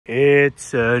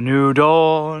It's a new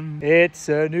dawn, it's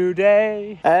a new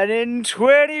day, and in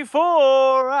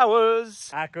 24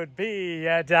 hours, I could be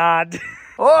a dad.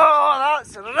 Oh,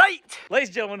 that's right! Ladies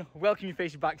and gentlemen, welcome you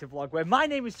faces back to the vlog where my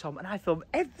name is Tom and I film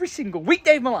every single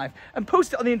weekday of my life and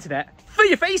post it on the internet for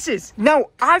your faces. Now,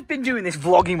 I've been doing this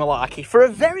vlogging malarkey for a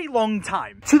very long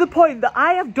time, to the point that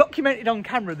I have documented on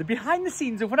camera the behind the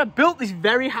scenes of when I built this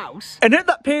very house. And at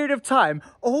that period of time,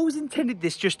 I always intended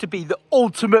this just to be the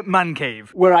ultimate man cave,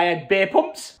 where I had beer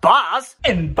pumps, bars,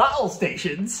 and battle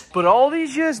stations. But all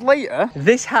these years later,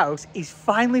 this house is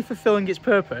finally fulfilling its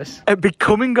purpose and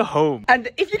becoming a home. And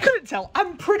if you couldn't tell,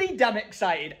 I'm pretty damn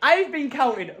excited. I've been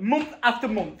counting month after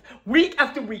month, week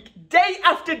after week, day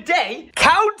after day,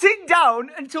 counting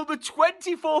down until the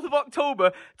 24th of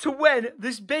October to when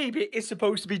this baby is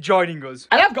supposed to be joining us.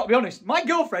 And I've got to be honest, my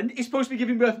girlfriend is supposed to be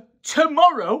giving birth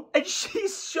tomorrow, and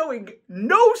she's showing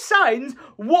no signs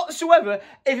whatsoever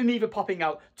of him either popping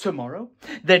out tomorrow,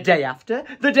 the day after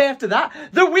that,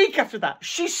 the week after that.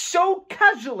 She's so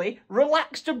casually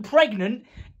relaxed and pregnant,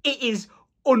 it is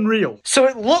unreal. So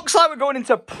it looks like we're going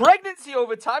into pregnancy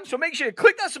overtime, so make sure you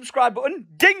click that subscribe button,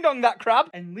 ding dong that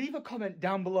crab, and leave a comment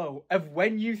down below of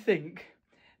when you think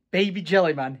baby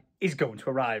Jellyman is going to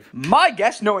arrive. My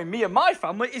guess, knowing me and my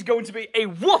family, is going to be a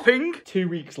whopping 2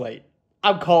 weeks late.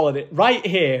 I'm calling it right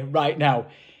here, right now.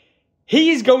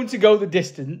 He is going to go the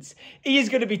distance. He is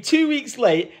going to be 2 weeks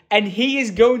late, and he is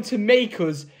going to make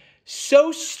us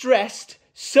so stressed,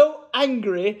 so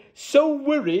angry, so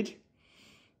worried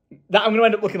that I'm going to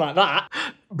end up looking like that,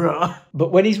 bruh.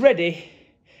 But when he's ready,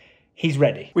 he's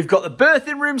ready. We've got the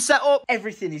birthing room set up.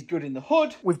 Everything is good in the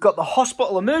hood. We've got the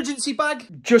hospital emergency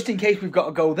bag, just in case we've got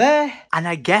to go there. And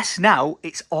I guess now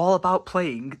it's all about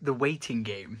playing the waiting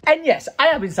game. And yes, I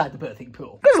am inside the birthing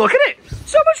pool. Because look at it.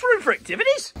 So much room for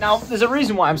activities. Now, there's a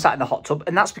reason why I'm sat in the hot tub,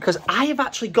 and that's because I have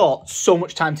actually got so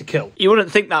much time to kill. You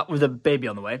wouldn't think that with a baby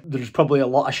on the way. There's probably a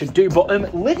lot I should do,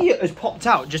 but Lydia has popped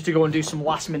out just to go and do some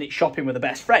last minute shopping with a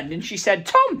best friend, and she said,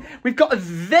 Tom, we've got a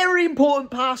very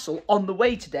important parcel on the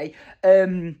way today.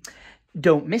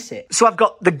 Don't miss it. So I've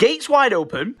got the gates wide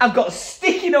open. I've got a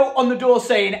sticky note on the door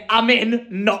saying, I'm in,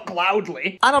 knock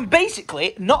loudly. And I'm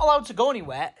basically not allowed to go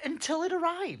anywhere until it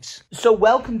arrives. So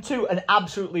welcome to an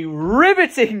absolutely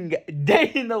riveting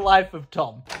day in the life of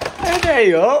Tom. And there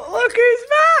you go. Look who's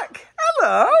back.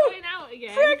 Hello. I'm going out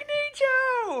again.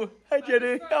 Fregnito. Hi,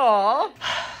 Jenny. Aww.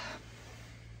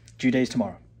 Due days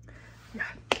tomorrow. Yeah.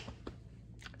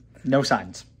 No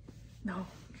signs. No.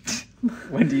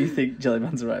 When do you think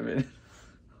Jellyman's arriving?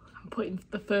 I'm putting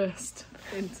the first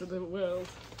into the world.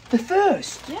 The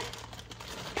first? Yeah.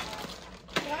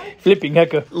 Flipping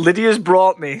hecker. Lydia's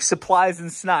brought me supplies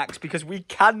and snacks because we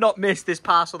cannot miss this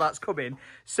parcel that's coming.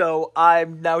 So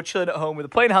I'm now chilling at home with a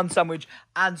plain ham sandwich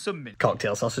and some mint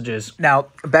cocktail sausages. Now,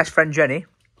 best friend Jenny,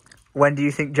 when do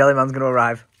you think Jellyman's going to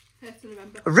arrive? 1st of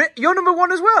November. You're number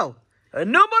one as well?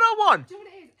 Number one. Do you know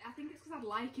what it is? I think it's because I'd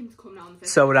like him to come now on the 1st.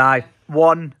 So would I.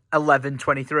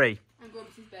 1/11/23. And go to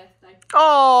his birthday.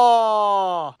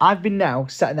 Oh! I've been now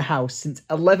sat in the house since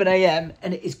 11 AM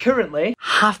and it is currently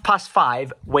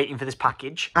 5:30 waiting for this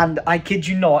package. And I kid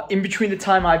you not, in between the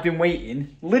time I've been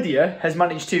waiting, Lydia has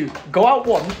managed to go out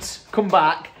once, come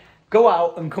back, go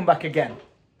out and come back again.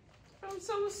 I'm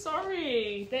so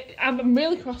sorry. I'm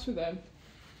really cross with them.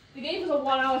 They gave us a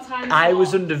 1 hour time. I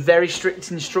was under very strict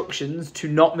instructions to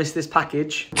not miss this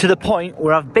package. To the point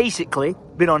where I've basically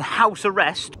been on house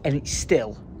arrest and it's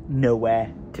still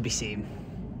nowhere to be seen.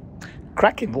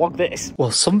 Cracking, vlog this.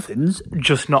 Well, something's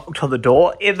just knocked on the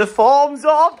door in the forms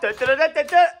of...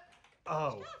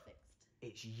 Oh,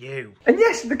 it's you. And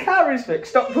yes, the car is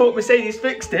fixed. Stock thought Mercedes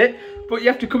fixed it, but you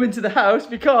have to come into the house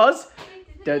because...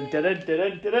 Dun, dun, dun, dun,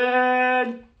 dun, dun,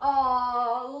 dun.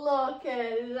 Oh, look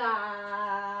at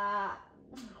that.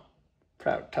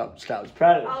 Proud Tom Scout's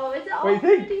proud of it. Oh, it's What all do you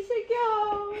think? ready to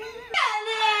go.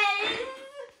 Dennis!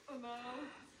 Oh no,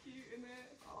 it's cute, isn't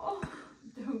it? Oh,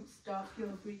 don't stop your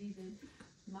breathing.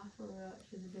 Macarach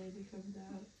and the baby comes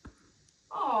out.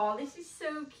 Oh, this is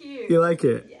so cute. You like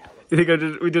it? Yeah. You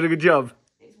think we did a good job?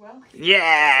 It's well.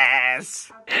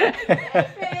 Yes!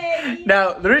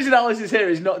 Now, the reason Alice is here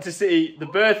is not to see the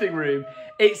birthing room.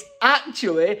 It's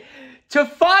actually to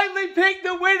finally pick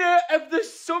the winner of the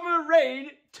Summer Rain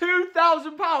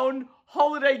 £2,000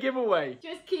 holiday giveaway.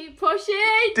 Just keep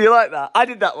pushing. Do you like that? I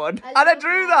did that one. And I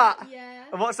drew that. Yeah.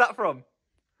 And what's that from?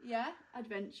 Yeah.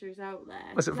 Adventures out there.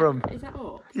 What's it from? Is that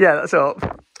up? Yeah, that's up.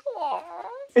 Aww.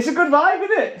 It's a good vibe,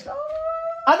 isn't it?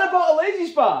 And I bought a lazy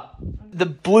spa. The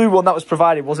blue one that was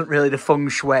provided wasn't really the feng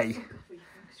shui.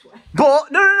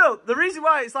 But, no. The reason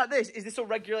why it's like this is this will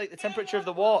regulate the temperature of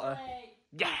the water.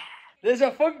 Yeah. There's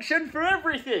a function for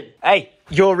everything. Hey,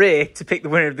 you're here to pick the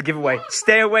winner of the giveaway.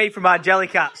 Stay away from our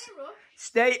Jellycats.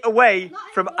 Stay away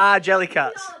from our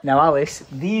Jellycats. Now, Alice,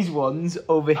 these ones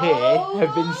over here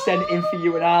have been sent in for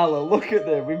you and Arlo. Look at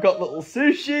them. We've got little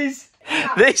sushis.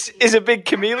 This is a big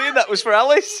chameleon. That was for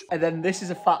Alice. And then this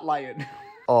is a fat lion.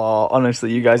 Oh,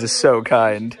 honestly, you guys are so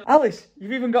kind. Alice,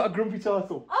 you've even got a grumpy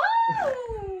turtle. Oh,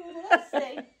 let's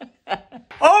see.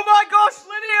 Oh my gosh,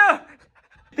 Lydia!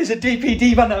 There's a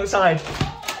DPD van outside.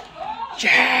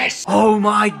 Yes! Oh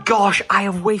my gosh, I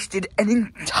have wasted an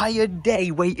entire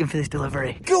day waiting for this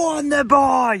delivery. Go on there,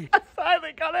 boy! I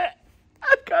finally got it.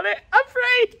 I've got it. I'm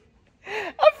free.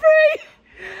 I'm free.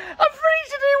 I'm free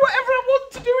to do whatever I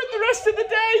want to do in the rest of the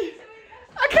day.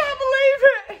 I can't believe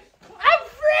it. I'm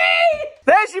free.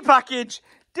 There's your package.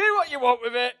 Do what you want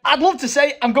with it. I'd love to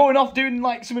say I'm going off doing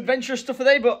like some adventurous stuff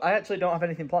today, but I actually don't have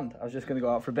anything planned. I was just going to go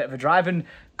out for a bit of a drive and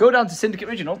go down to Syndicate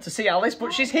Regional to see Alice,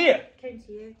 but she's here. Came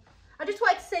to you. I just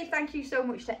wanted to say thank you so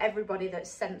much to everybody that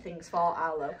sent things for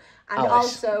Arlo. And Alice.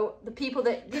 Also the people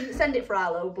that didn't send it for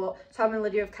Arlo, but Tom and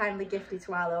Lydia have kindly gifted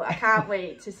to Arlo. I can't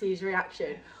wait to see his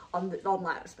reaction on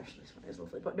that, especially this one. It was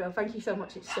lovely. But no, thank you so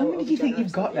much. It's so How many do you think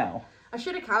you've got now? I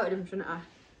should have counted them, shouldn't I?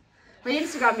 My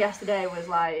Instagram yesterday was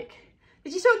like...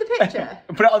 Did you show the picture?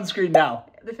 Put it on screen now.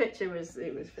 The picture was...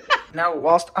 It was... Now,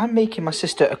 whilst I'm making my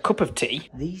sister a cup of tea,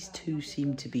 these two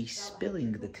seem to be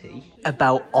spilling the tea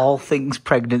about all things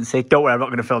pregnancy. Don't worry, I'm not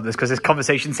going to film this because this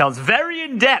conversation sounds very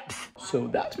in-depth. So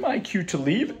that's my cue to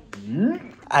leave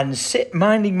and sit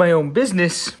minding my own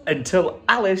business until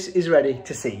Alice is ready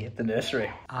to see the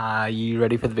nursery. Are you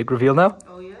ready for the big reveal now?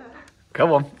 Oh, yeah.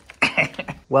 Come on.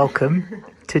 Welcome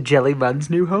to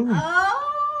Jellyman's new home.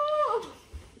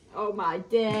 Oh my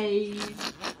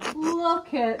days.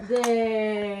 Look at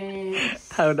this.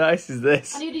 How nice is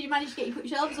this? And who did you manage to get your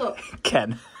shelves up?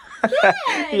 Ken.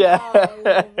 Yay! Yeah. Oh,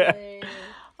 lovely.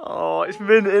 Oh, it's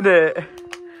mint, innit?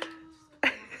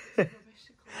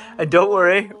 And don't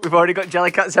worry, we've already got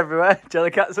Jellycats everywhere.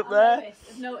 Jellycats up there.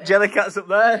 Jellycats up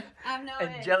there. I've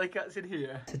noticed. And Jellycats in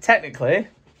here. So technically,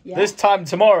 this time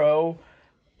tomorrow,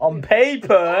 on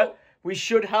paper, we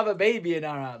should have a baby in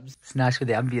our arms. It's nice with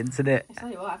the ambience, isn't it? I tell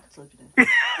you what, I could sleep in it.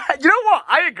 You know what?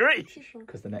 I agree.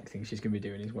 Because the next thing she's going to be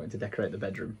doing is wanting to decorate the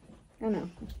bedroom. I know.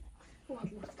 Look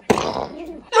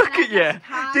at you.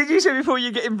 Did you say before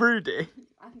you're getting broody?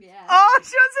 Yeah. Oh,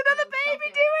 she wants another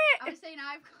baby, do it. I was saying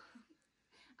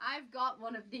I've got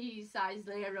one of these size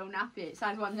 0 nappies,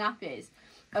 size 1 nappies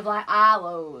of like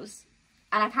Arlo's.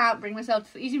 And I can't bring myself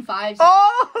to... He's in 5. So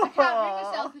I can't bring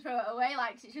myself to throw it away.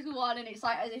 Like, it's just one and it's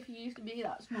like as if he used to be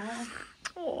that small.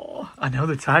 Oh, I know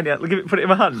they're tiny. Look at it, put it in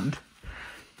my hand.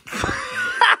 You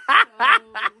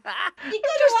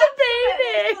could just a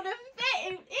baby. He's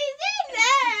in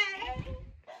there.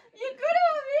 You could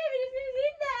have he's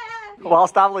in there.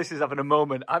 Whilst Alice is having a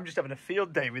moment, I'm just having a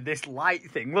field day with this light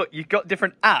thing. Look, you've got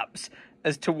different apps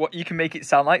as to what you can make it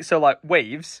sound like. So, like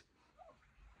waves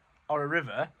or a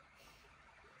river.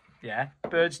 Yeah,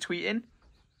 birds tweeting.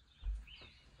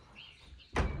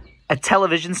 A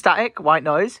television static, white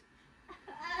noise.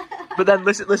 But then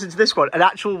listen to this one, an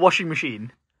actual washing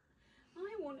machine. I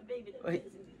want a baby that fits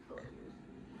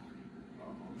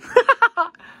in.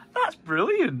 That's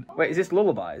brilliant. Wait, is this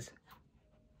lullabies?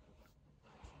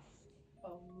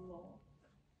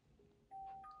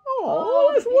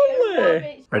 Oh, that's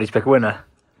lovely. Ready to pick a winner?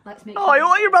 Let's make Oh,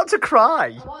 you're about to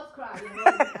cry. I was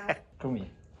crying. Come here.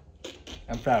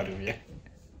 I'm proud of you.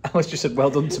 Alice just said, well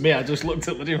done to me. I just looked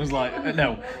at Lydia and was like,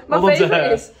 no. Well done to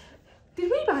her.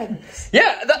 Did we buy this?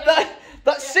 Yeah,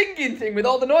 that singing thing with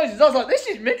all the noises. I was like, this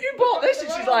is mint. Who bought this?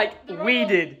 And she's like, we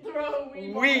did.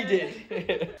 We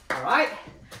did. All right,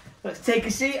 let's take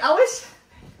a seat, Alice.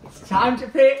 It's time to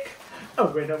pick a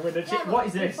winner. What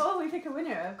is this? Before we pick a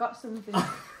winner, I've got something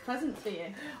present for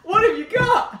you. What have you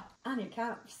got? And your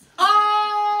caps.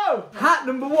 Oh! Hat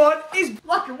number 1 is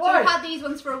black and So white. we've had these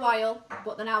ones for a while,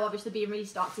 but they're now obviously being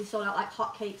restocked. They sold out like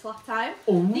hotcakes last time.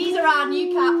 Ooh. These are our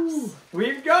new caps.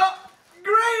 We've got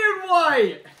grey and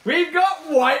white. We've got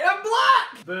white and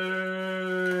black.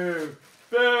 Boo.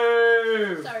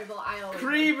 Boo. Sorry, but I always...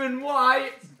 Cream and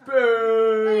white.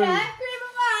 Boo. Yeah, cream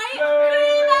and white. Boo.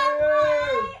 Cream and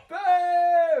white.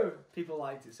 Boo. People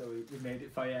liked it, so we made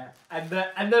it for you. And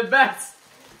the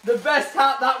best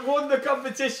hat that won the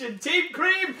competition, Team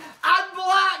Cream and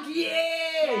Black,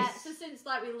 yes! Yeah, so since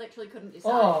like we literally couldn't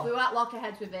decide, we were at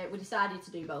lockerheads with it, we decided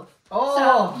to do both.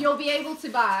 Oh. So you'll be able to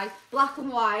buy black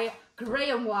and white,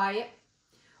 grey and white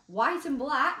and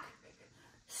black,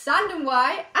 sand and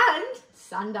white, and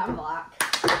sand and black.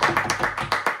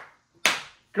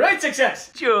 Great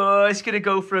success. Just gonna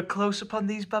go for a close-up on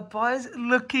these bad boys.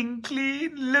 Looking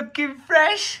clean, looking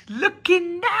fresh,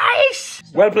 looking nice.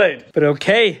 Well played. But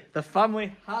okay, the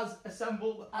family has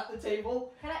assembled at the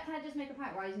table. Can I just make a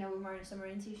point? Why is no one wearing a summer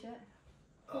rain t-shirt?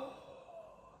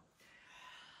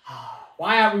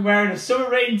 Why aren't we wearing a summer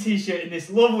rain t-shirt in this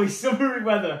lovely summery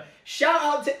weather? Shout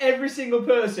out to every single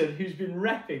person who's been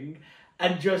repping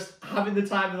and just having the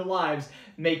time of their lives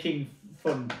making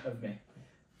fun of me.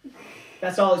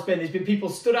 That's all it's been. There's been people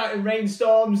stood out in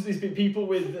rainstorms. There's been people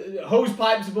with hose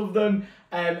pipes above them.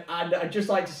 And I'd just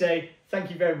like to say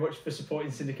thank you very much for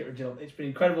supporting Syndicate Original. It's been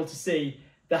incredible to see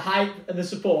the hype and the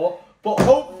support. But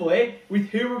hopefully, with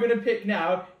who we're going to pick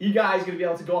now, you guys are going to be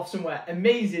able to go off somewhere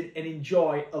amazing and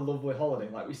enjoy a lovely holiday.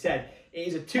 Like we said, it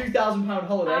is a £2,000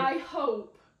 holiday.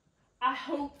 I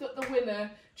hope that the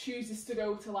winner chooses to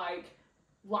go to, like,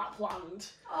 Lapland.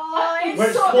 Oh, Where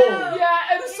it's cold. Yeah,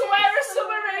 and so wear a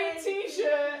summer rain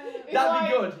t-shirt. That'd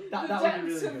be good. That would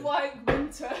be really of good. like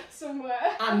winter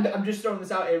somewhere. And I'm just throwing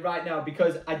this out here right now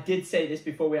because I did say this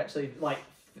before we actually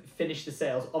finish the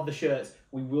sales of the shirts.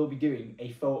 We will be doing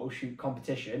a photo shoot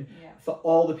competition for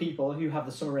all the people who have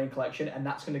the summer rain collection, and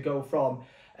that's going to go from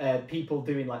people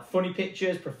doing like funny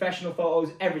pictures, professional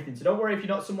photos, everything. So don't worry if you're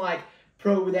not some like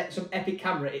pro with some epic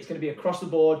camera. It's going to be across the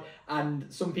board, and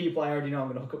some people I already know I'm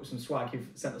going to hook up with some swag who've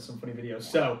sent us some funny videos.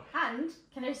 So, and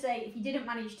can I say, if you didn't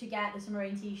manage to get the summer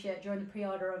rain t-shirt during the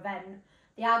pre-order event,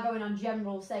 they are going on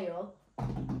general sale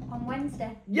on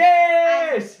Wednesday.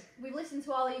 Yes! And we've listened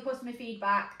to all of your customer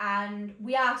feedback, and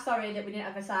we are sorry that we didn't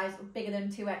have a size bigger than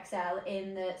 2XL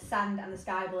in the sand and the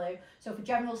sky blue. So for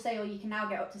general sale, you can now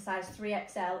get up to size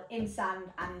 3XL in sand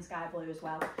and in sky blue as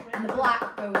well. And the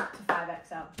black goes to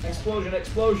 5XL. Explosion,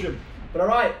 explosion. But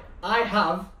alright, I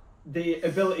have the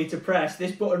ability to press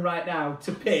this button right now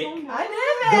to pick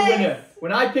the winner.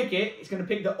 When I pick it, it's going to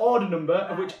pick the order number,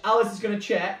 of which Alice is going to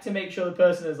check to make sure the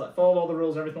person has like followed all the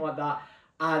rules and everything like that,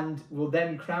 and will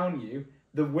then crown you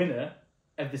the winner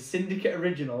of the Syndicate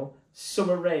Original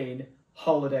Summer Rain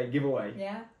Holiday Giveaway.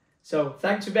 Yeah. So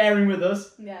thanks for bearing with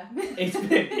us. Yeah.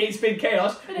 It's been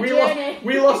chaos. Been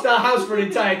We lost our house for an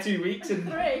entire 2 weeks and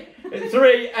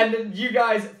three, and then you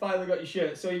guys finally got your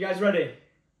shirt. So you guys ready?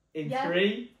 In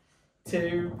 3,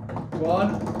 2,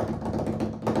 1,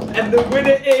 and the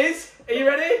winner is. Are you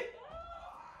ready?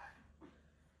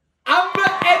 Amber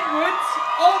Edwards,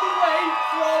 all the way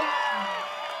from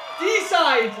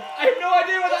D-side. I have no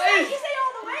idea what that is. You say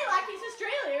all the way like it's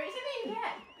Australia. It's in the UK.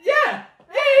 Yeah.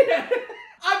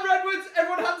 Amber Edwards,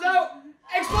 everyone hands out.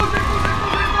 Explosion,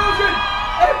 explosion, explosion,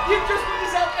 explosion. You've just won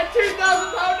yourself a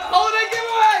 £2,000 holiday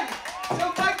giveaway. So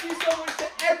thank you so much to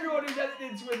everyone who's entered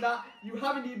in to win that. You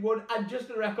have indeed won, and just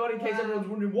for the record, in case everyone's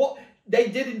wondering what they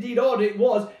did indeed order, it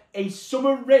was a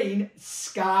Summer Rain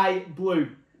Sky Blue.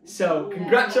 So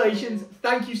congratulations,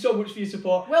 thank you so much for your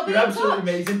support. You're absolutely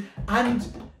amazing, and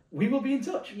we will be in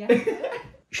touch. Yeah.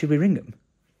 Should we ring them?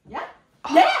 Yeah.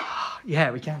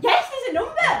 Yeah, we can. Yes, there's a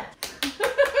number.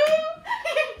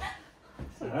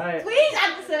 Alright. Please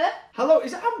answer. Hello,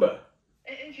 is it Amber?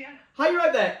 It is, yeah. Hi, you're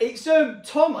right there. It's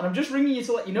Tom, and I'm just ringing you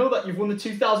to let you know that you've won the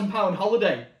 £2,000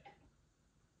 holiday.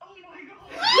 Oh my god.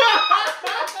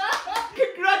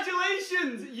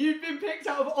 Congratulations! You've been picked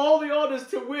out of all the orders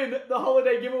to win the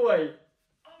holiday giveaway.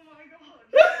 Oh my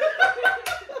god.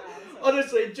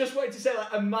 Honestly, just wanted to say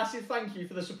like a massive thank you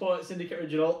for the support at Syndicate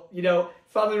Original. You know,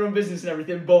 family-run business and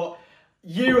everything, but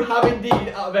you have indeed,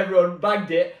 out of everyone,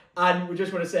 bagged it, and we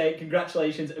just want to say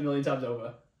congratulations a million times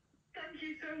over. Thank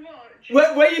you so much.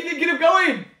 Where are you thinking of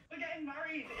going? We're getting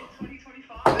married in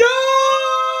 2025.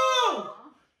 No!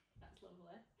 That's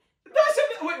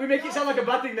lovely. Wait, we make it sound like a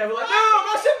bad thing there. We're like, no,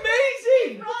 that's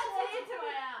amazing!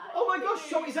 Oh my gosh,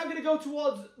 so is that going to go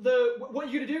towards the... What are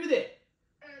you going to do with it?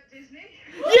 Disney.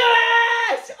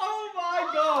 Yes! Oh my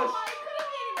gosh! I could have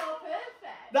made it more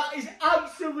perfect. That is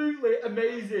absolutely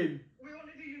amazing. We want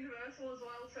to do Universal as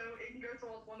well, so it can go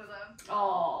towards one of them.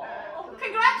 Oh,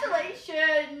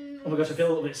 congratulations! Oh my gosh, I feel a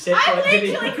little bit sick. I'm like,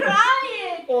 literally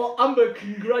crying. Oh, Amber,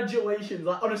 congratulations!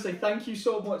 Like, honestly, thank you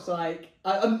so much. Like,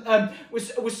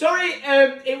 we're sorry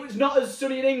it was not as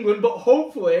sunny in England, but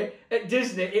hopefully at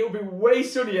Disney it will be way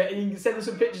sunnier, and you can send us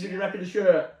some pictures of you repping the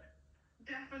shirt.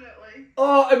 Definitely.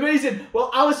 Oh, amazing!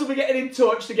 Well, Alice will be getting in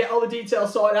touch to get all the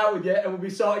details sorted out with you, and we'll be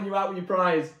sorting you out with your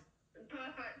prize.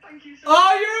 Perfect. Thank you so much.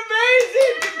 Oh, you're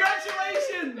amazing!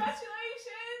 Congratulations! Congratulations.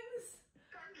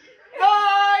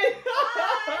 Bye!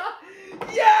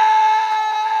 Yes!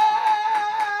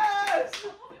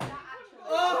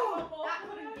 Oh, That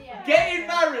couldn't be it. getting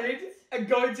married and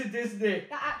going to Disney.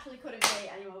 That actually couldn't be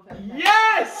any more perfect.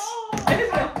 Yes! Oh, I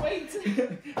can't wait.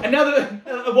 And now that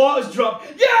the water's dropped,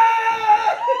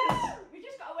 yes! We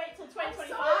just gotta wait till 2025.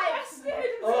 So invested.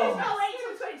 We just gotta wait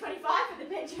till 2025 for the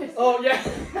pictures. Oh, yeah.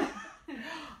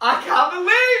 I can't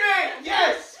believe it!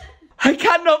 Yes! I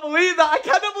cannot believe that. I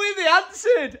cannot believe they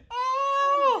answered.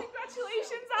 Oh!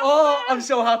 Congratulations, Oh, Amber. I'm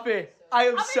so happy. I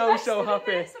am so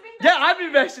happy. Yeah, I'm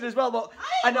invested as well. Look,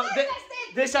 I know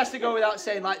this has to go without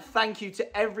saying. Like, thank you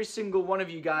to every single one of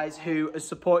you guys who has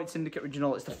supported Syndicate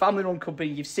Original. It's the family-run company.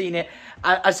 You've seen it.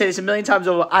 I've said this a million times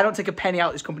over. I don't take a penny out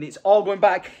of this company. It's all going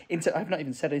back into. I've not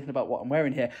even said anything about what I'm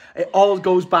wearing here. It all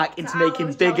goes back into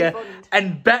making bigger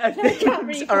and better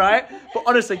things. All right. But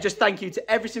honestly, just thank you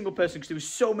to every single person because there was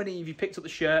so many of you picked up the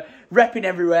shirt, repping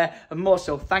everywhere, and more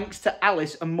so. Thanks to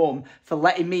Alice and Mum for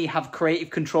letting me have creative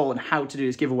control on how to do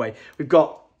this giveaway. We've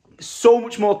got so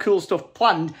much more cool stuff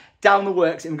planned down the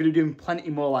works, and we're going to be doing plenty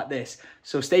more like this.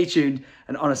 So stay tuned,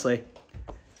 and honestly,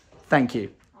 thank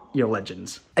you. You're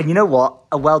legends. And you know what?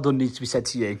 A well done needs to be said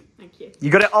to you. Thank you. You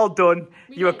got it all done.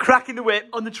 You were cracking the whip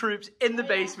on the troops in the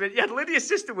basement. You had Lydia's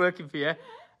sister working for you, and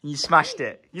you smashed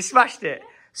it. You smashed it.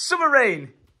 Summer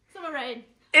rain. Summer rain.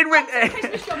 In winter.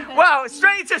 Christmas jumpers. Wow,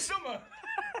 straight into summer.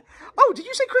 Oh, did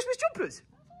you say Christmas jumpers?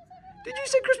 Did you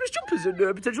say Christmas jumpers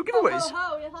and potential giveaways?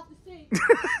 Oh, you'll have to see.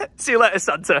 See you later,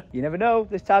 Santa. You never know.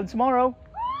 This time tomorrow,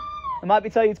 I might be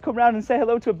telling you to come round and say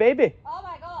hello to a baby. Oh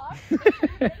my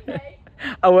gosh.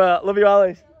 I will. Love you,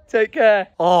 Alice. Take care.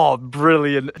 Oh,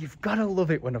 brilliant. You've got to love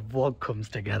it when a vlog comes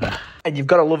together. And you've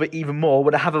got to love it even more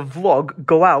when I have a vlog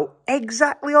go out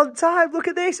exactly on time. Look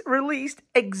at this. Released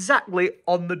exactly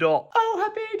on the dot. Oh,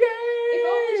 happy days. If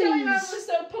only Jelly Man was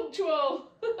so punctual.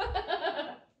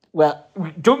 Well,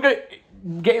 don't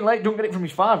getting late, don't get it from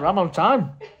his father. I'm on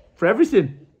time for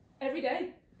everything. Every day.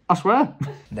 I swear.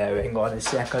 No, hang on a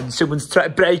second. Someone's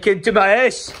trying to break into my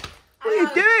house. What are you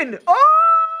doing? Oh!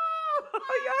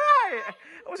 You're right.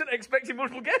 I wasn't expecting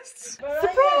multiple guests.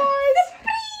 Surprise!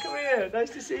 Come here. Nice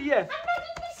to see you. I'm not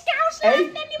in the Scouse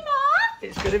anymore.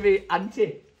 It's going to be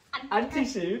Auntie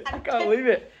soon. I can't believe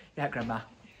it. Yeah, Grandma.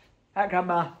 Hi,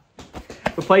 Grandma.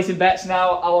 We're placing bets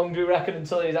now. How long do we reckon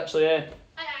until he's actually here?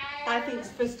 I think it's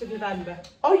 1st of November.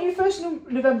 Oh, you 1st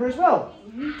of November as well?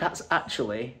 Mm-hmm. That's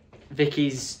actually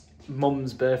Vicky's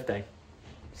mum's birthday.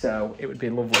 So it would be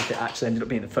lovely if it actually ended up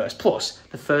being the 1st. Plus,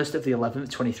 the 1st of the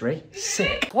 11th, 23.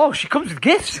 Sick. Whoa, she comes with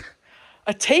gifts.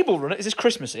 A table runner. Is this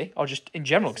Christmassy? Or just in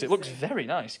general? Because it looks very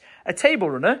nice. A table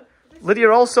runner.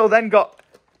 Lydia also then got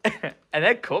an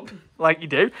egg cup, like you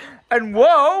do. And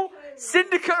whoa,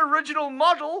 Syndicate Original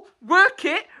model. Work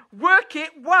it.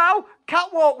 Wow.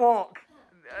 Catwalk walk.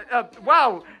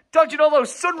 Wow, dodging all those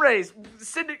sun rays.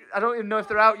 I don't even know if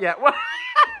they're out yet.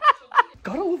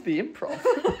 Gotta love the improv.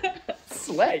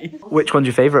 Slay. Which one's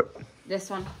your favourite? This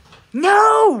one.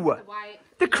 No! The white.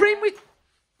 The cream with...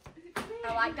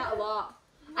 I like that a lot.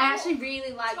 I actually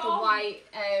really like the white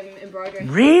embroidery.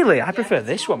 Really? I prefer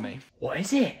this one, me. What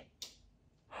is it?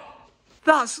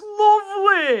 That's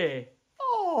lovely.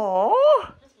 Oh,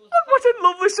 what a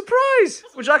lovely surprise.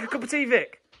 Would you like a cup of tea,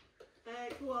 Vic?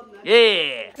 Go on then.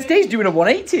 Yeah. Today's doing a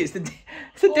 180. It's the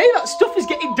day that stuff is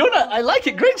getting done. I like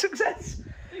it. Great success.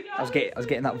 I was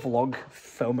getting that vlog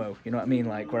FOMO. You know what I mean?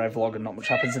 Like where I vlog and not much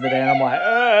happens in the day, and I'm like,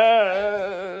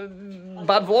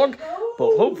 bad vlog.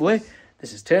 But hopefully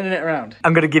this is turning it around.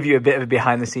 I'm gonna give you a bit of a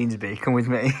behind the scenes, B. Come with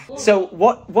me. So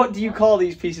what do you call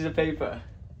these pieces of paper?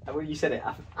 Well, you said it.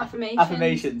 Affirmations.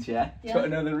 Affirmations. Yeah. You got to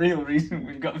know the real reason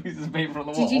we've got pieces of paper on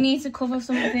the wall. Did you need to cover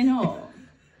something up?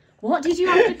 What did you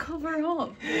have to cover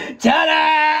up?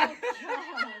 Ta-da!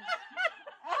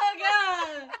 Oh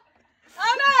god!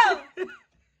 Oh no!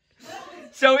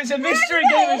 So it's a mystery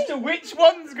game as to which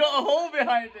one's got a hole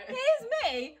behind it.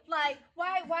 Here's me, like,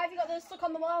 why have you got those stuck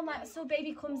on the wall? I'm like, so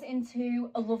baby comes into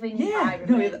a loving Yeah, environment.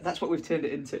 no, yeah, that's what we've turned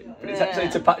it into. But it's actually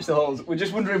to patch the holes. We're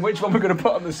just wondering which one we're going to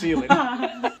put on the ceiling.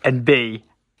 And B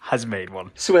has made one.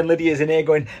 So when Lydia's in here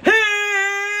going,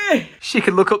 hey! She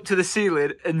can look up to the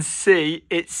ceiling and see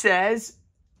it says...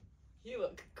 You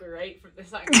look great from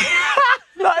this angle.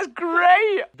 That's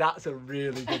great. That's a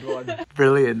really good one.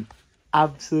 Brilliant.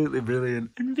 Absolutely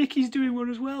brilliant. And Vicky's doing one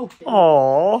as well.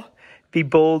 Aww. Be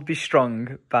bold, be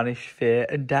strong, banish fear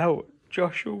and doubt.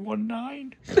 Joshua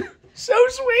 1:9. So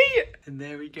sweet. And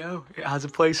there we go. It has a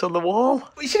place on the wall.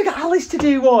 We should have got Alice to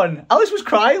do one. Alice was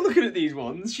crying looking at these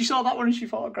ones. She saw that one and she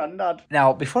thought of Grandad.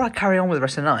 Now, before I carry on with the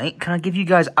rest of the night, can I give you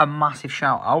guys a massive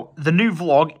shout out? The new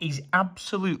vlog is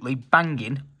absolutely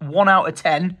banging. 1 out of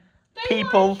 10.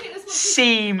 People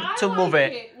seem to love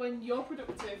it. When you're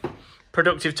productive.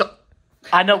 Productive.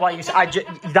 I know why you say.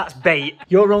 That's bait.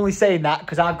 You're only saying that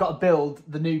because I've got to build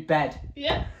the new bed.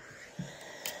 Yeah.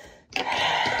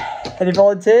 Any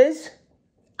volunteers?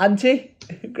 Auntie?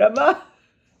 Grandma?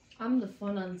 I'm the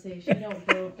fun auntie. She don't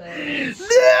build beds.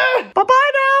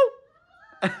 Bye-bye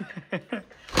now.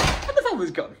 And the phone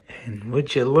was gone. And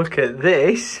would you look at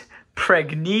this?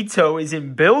 Pregnito is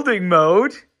in building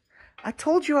mode. I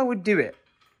told you I would do it.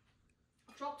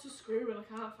 I dropped a screw and I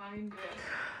can't find it.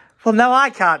 Well, now I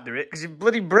can't do it because you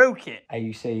bloody broke it. Are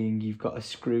you saying you've got a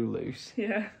screw loose?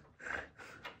 Yeah.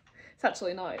 It's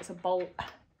actually not. It's a bolt that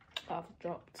I've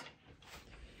dropped.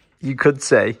 You could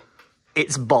say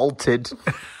it's bolted.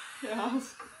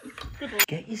 Yes. Good one.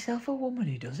 Get yourself a woman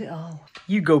who does it all.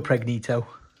 You go, Pregnito.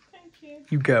 Thank you.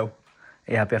 You go.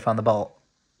 Are you happy I found the bolt?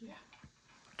 Yeah.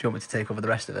 Do you want me to take over the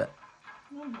rest of it?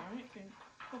 No, I'm alright, I think.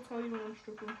 I'll tell you when I'm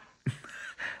struggling.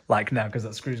 Like now, because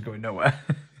that screw's going nowhere.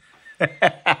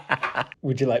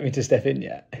 Would you like me to step in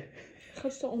yet? I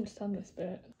just don't understand this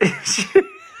bit.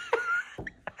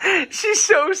 She's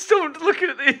so stumped looking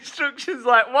at the instructions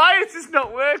like, why is this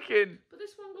not working? But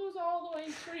this one goes all the way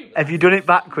through. Have you done it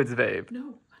backwards, babe? No,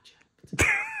 not yet.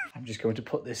 I'm just going to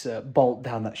put this bolt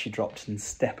down that she dropped and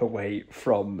step away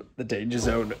from the danger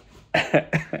zone.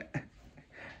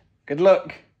 Good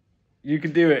luck. You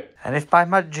can do it. And if by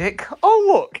magic... Oh,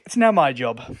 look, it's now my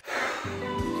job.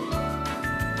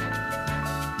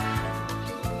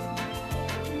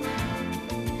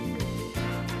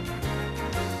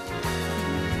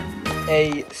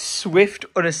 A swift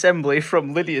unassembly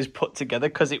from Lydia's put together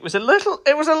because it was a little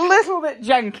bit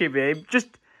janky, babe.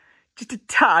 Just a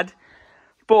tad.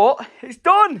 But it's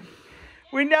done.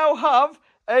 We now have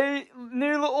a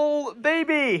new little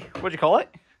baby. What do you call it?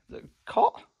 Is it a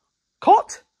cot?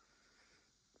 Cot?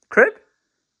 Crib?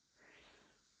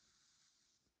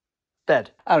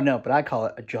 Bed. Oh no, but I call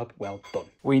it a job well done.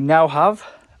 We now have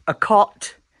a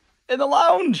cot in the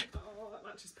lounge. Oh, that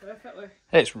matches perfectly.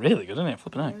 It's really good, isn't it?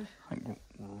 Flipping out. Like,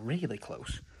 really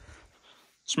close.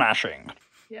 Smashing.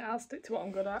 Yeah, I'll stick to what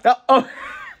I'm good at. Oh.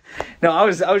 No, I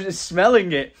was just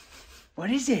smelling it.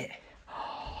 What is it?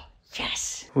 Oh,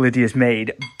 yes. Lydia's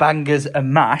made bangers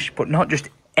and mash, but not just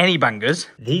any bangers.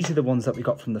 These are the ones that we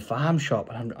got from the farm shop,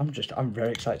 and I'm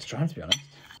very excited to try them, to be honest.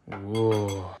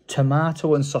 Whoa.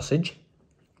 Tomato and sausage.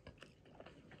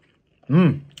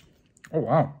 Mmm. Oh,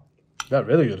 wow. They're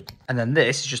really good. And then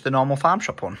this is just the normal farm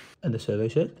shop one. And the survey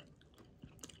said.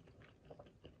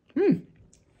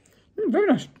 Very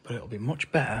nice. But it'll be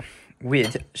much better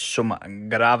with some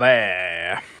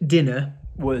gravy. Dinner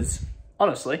was,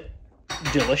 honestly,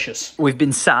 delicious. We've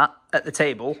been sat at the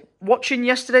table watching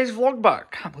yesterday's vlog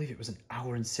back. Can't believe it was an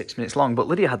hour and 6 minutes long, but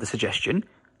Lydia had the suggestion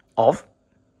of...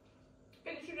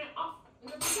 Finishing it off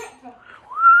with a projector.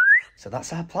 So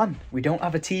that's our plan. We don't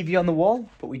have a TV on the wall,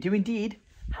 but we do indeed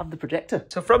have the projector.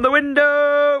 So from the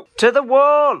window to the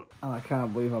wall. And I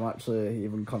can't believe I'm actually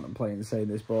even contemplating saying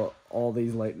this, but all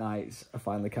these late nights are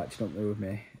finally catching up with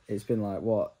me. It's been like,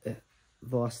 what, the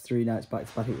last 3 nights back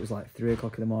to back, it was like 3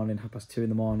 o'clock in the morning, 2:30 in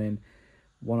the morning,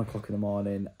 1 o'clock in the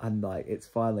morning, and like it's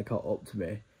finally caught up to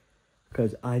me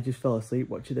because I just fell asleep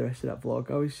watching the rest of that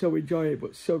vlog. I was so enjoying it,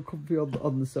 but so comfy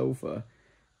on the sofa,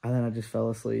 and then I just fell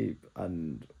asleep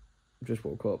and just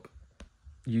woke up.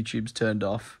 YouTube's turned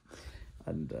off.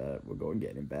 And we're going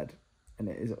getting in bed. And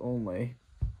it is only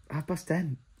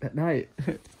 10:30 at night.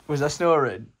 Was I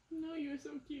snoring? No, you were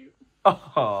so cute.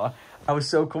 Oh, I was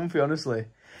so comfy, honestly. Do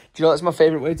you know that's my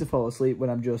favourite way to fall asleep? When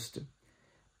I'm just,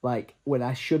 like, when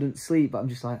I shouldn't sleep, but I'm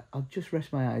just like, I'll just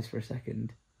rest my eyes for a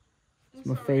second. It's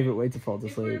my favourite way to fall to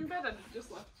if sleep. we're in bed, I'd have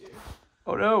just left you.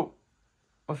 Oh no,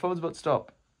 my phone's about to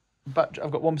stop. I've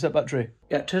got 1% battery.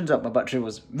 Yeah, it turns out my battery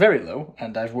was very low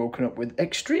and I've woken up with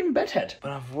extreme bedhead.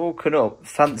 But I've woken up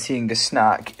fancying a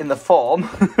snack in the form...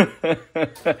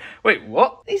 Wait,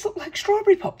 what? These look like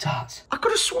strawberry Pop-Tarts. I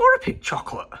could have swore I picked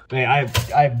chocolate. Wait,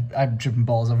 I'm tripping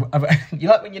balls. You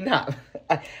like when you nap?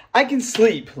 I can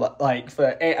sleep like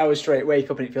for 8 hours straight, wake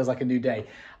up and it feels like a new day.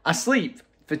 I sleep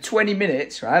for 20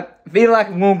 minutes, right? Feel like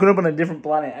I'm woken up on a different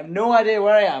planet. I have no idea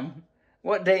where I am,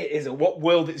 what day it is, or what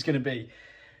world it's going to be.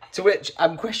 To which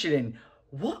I'm questioning,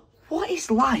 what is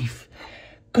life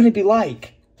going to be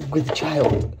like with a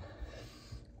child?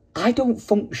 I don't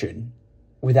function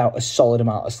without a solid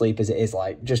amount of sleep as it is,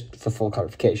 like, just for full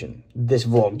clarification. This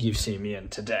vlog you've seen me in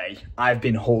today, I've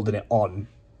been holding it on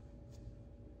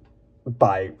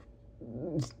by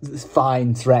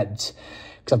fine threads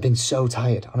because I've been so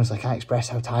tired. Honestly, I can't express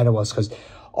how tired I was because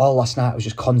all last night I was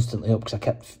just constantly up because I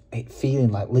kept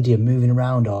feeling like Lydia moving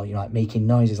around or, you know, like making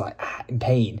noises like in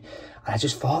pain. And I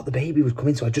just thought the baby was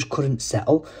coming, so I just couldn't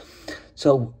settle.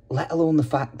 So let alone the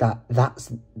fact that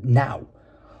that's now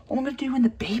what am I going to do when the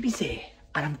baby's here?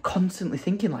 And I'm constantly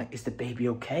thinking, like, is the baby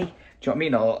okay? Do you know what I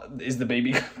mean? Or is the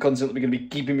baby constantly going to be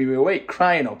keeping me awake,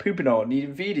 crying or pooping or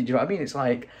needing feeding? Do you know what I mean? It's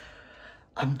like,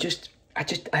 I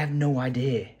have no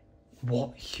idea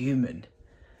what human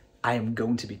I am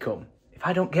going to become. If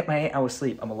I don't get my 8 hours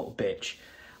sleep, I'm a little bitch.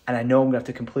 And I know I'm going to have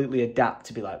to completely adapt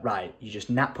to be like, right, you just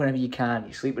nap whenever you can,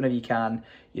 you sleep whenever you can,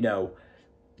 you know,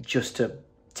 just to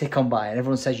tick on by. And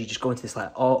everyone says you just go into this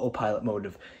like autopilot mode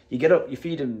of you get up, you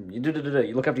feed them, you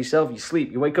you look after yourself, you sleep,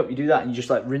 you wake up, you do that, and you just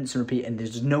like rinse and repeat, and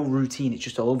there's just no routine, it's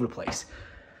just all over the place.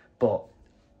 But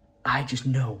I just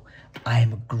know I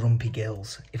am a grumpy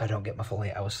gills if I don't get my full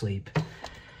 8 hours sleep.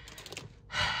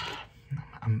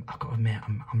 I've got to admit,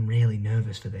 I'm really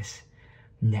nervous for this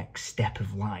next step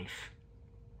of life.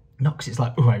 Not because it's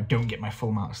like, oh, I don't get my full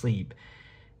amount of sleep.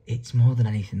 It's more than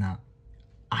anything that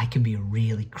I can be a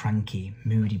really cranky,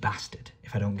 moody bastard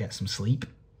if I don't get some sleep.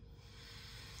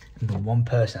 And the one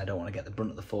person I don't want to get the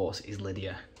brunt of the force is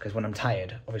Lydia. Because when I'm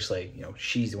tired, obviously, you know,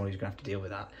 she's the one who's going to have to deal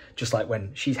with that. Just like when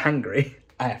she's hangry,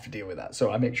 I have to deal with that. So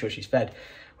I make sure she's fed.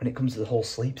 When it comes to the whole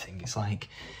sleep thing, it's like,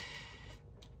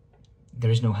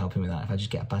 there is no helping with that. If I just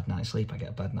get a bad night's sleep, I get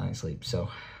a bad night's sleep. So,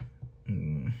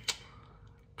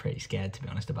 pretty scared, to be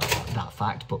honest, about that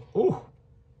fact. But, oh,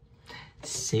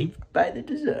 saved by the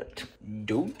dessert.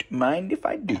 Don't mind if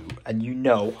I do. And you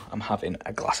know I'm having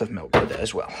a glass of milk with it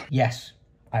as well. Yes,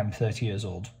 I'm 30 years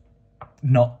old.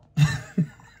 Not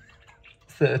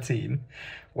 13.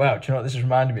 Wow, do you know what this is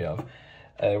reminding me of?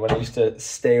 When I used to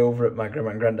stay over at my grandma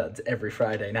and granddad's every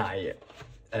Friday night,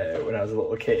 when I was a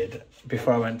little kid,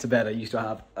 before I went to bed, I used to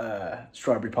have a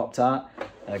strawberry Pop-Tart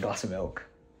and a glass of milk.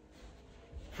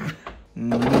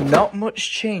 Not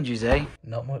much changes, eh?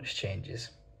 Not much changes.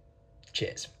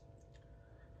 Cheers.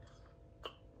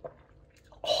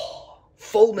 Oh,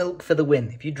 full milk for the win.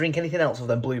 If you drink anything else other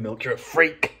than blue milk, you're a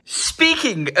freak.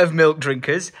 Speaking of milk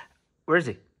drinkers, where is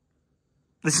he?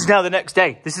 This is now the next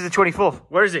day. This is the 24th.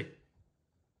 Where is he?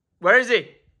 Where is he?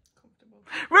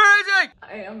 Where is he?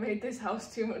 I have made this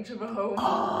house too much of a home.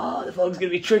 Oh, the vlog's going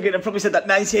to be triggered. I've probably said that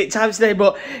 98 times today,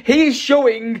 but he is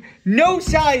showing no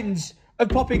signs of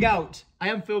popping out. I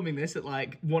am filming this at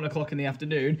like 1 o'clock in the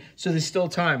afternoon, so there's still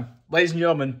time. Ladies and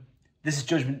gentlemen, this is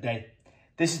Judgment Day.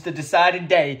 This is the deciding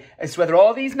day as to whether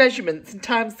all these measurements and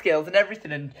timescales and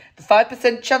everything and the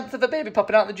 5% chance of a baby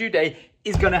popping out on the due day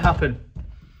is going to happen.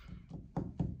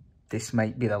 This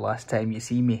might be the last time you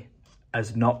see me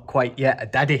as not quite yet a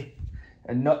daddy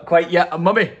and not quite yet a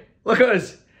mummy. Look at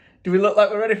us. Do we look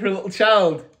like we're ready for a little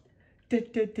child? Sorry,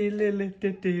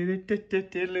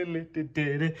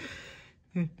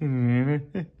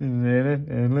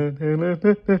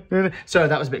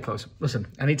 that was a bit close. Listen,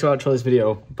 I need to outro this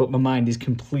video, but my mind is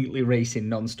completely racing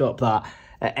non-stop that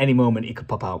at any moment it could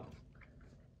pop out.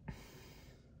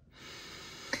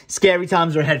 Scary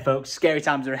times are ahead, folks. Scary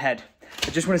times are ahead. I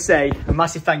just want to say a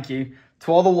massive thank you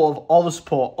to all the love, all the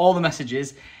support, all the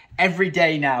messages. Every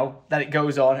day now that it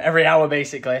goes on, every hour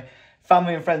basically,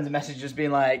 family and friends messages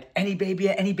being like, any baby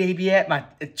yet, any baby yet? My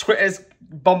Twitter's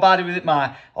bombarded with it,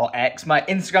 my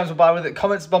Instagram's bombarded with it,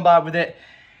 comments bombarded with it.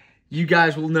 You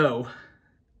guys will know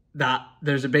that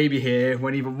there's a baby here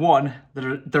when even one,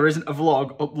 there isn't a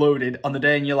vlog uploaded on the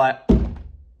day and you're like,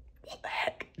 what the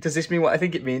heck? Does this mean what I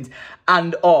think it means?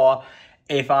 And or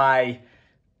if I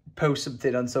post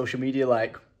something on social media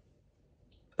like,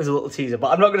 as a little teaser,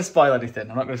 but I'm not going to spoil anything.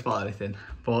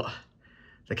 But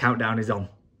the countdown is on.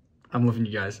 I'm loving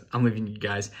you guys. I'm leaving you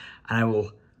guys. And I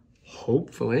will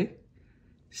hopefully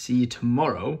see you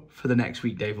tomorrow for the next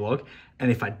weekday vlog.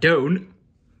 And if I don't,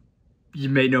 you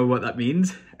may know what that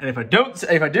means. And if I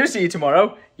do see you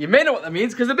tomorrow, you may know what that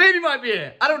means because the baby might be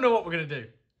here. I don't know what we're going to do.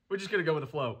 We're just going to go with the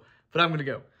flow. But I'm going to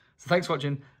go. So thanks for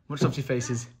watching. Much love to your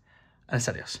faces. And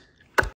adios.